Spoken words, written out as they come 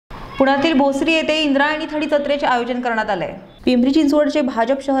पुण्यातील भोसरी येथे इंद्रायणी थडी जत्रेचे आयोजन करण्यात आले आहे। पिंपरी चिंचवडचे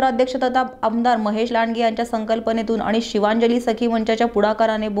भाजप शहराध्यक्ष तथा आमदार महेश लांडगे यांच्या संकल्पनेतून आणि शिवांजली सखी मंचाच्या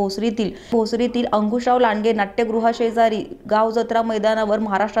पुढाकाराने भोसरीतील अंकुशराव लांडगे नाट्यगृहाशेजारी गाव जत्रा मैदानावर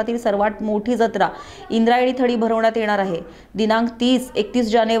महाराष्ट्रातील सर्वात मोठी जत्रा इंद्रायणी थडी भरवण्यात येणार आहे। दिनांक 30,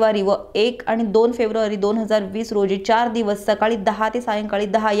 31 जानेवारी व 1 आणि 2 फेब्रुवारी 2020 रोजी 4 दिवस सकाळी 10 ते सायंकाळी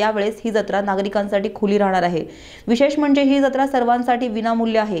 10 या वेळेस ही जत्रा नागरिकांसाठी खुली राहणार आहे। विशेष म्हणजे ही जत्रा सर्वांसाठी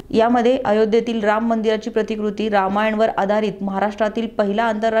विनामूल्य आहे। यामध्ये अयोध्येतील राम मंदिराची प्रतिकृती, रामायणवर आधारित महाराष्ट्रातील पहिला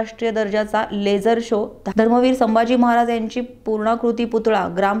आंतरराष्ट्रीय दर्जाचा लेझर शो, धर्मवीर संभाजी महाराज यांची पूर्णाकृती पुतळा,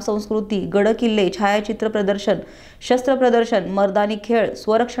 ग्राम संस्कृती, गड किल्ले, छायाचित्र प्रदर्शन, शस्त्र प्रदर्शन, मर्दानी खेळ,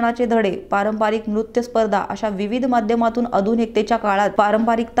 स्वरक्षणाचे धडे, पारंपरिक नृत्य स्पर्धा अशा विविध माध्यमातून आधुनिकतेच्या काळात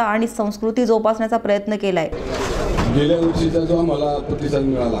पारंपरिकता आणि संस्कृती जोपासण्याचा प्रयत्न केलाय। गेल्या वर्षीचा जो आम्हाला प्रतिसाद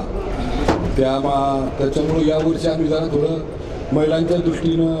मिळाला त्याच्यामुळे या वर्षी आम्ही जरा थोडं महिलांच्या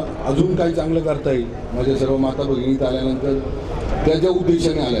दृष्टीनं अजून काही चांगलं करता येईल। माझ्या सर्व माता भगिनी आल्यानंतर त्या ज्या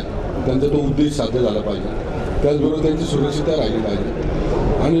उद्देशाने आल्यात त्यांचा तो उद्देश साध्य झाला पाहिजे, त्याचबरोबर त्यांची सुरक्षितता राहिली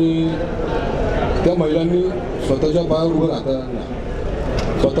पाहिजे आणि त्या महिलांनी स्वतःच्या पायावर उभं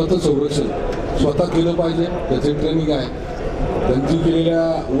राहताना स्वतःचं संरक्षण स्वतः केलं पाहिजे। त्याचे ट्रेनिंग आहे, त्यांची केलेल्या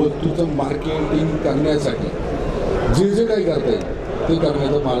वस्तूचं मार्केटिंग करण्यासाठी जे काही करता येईल ते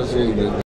करण्याचा महाराष्ट्र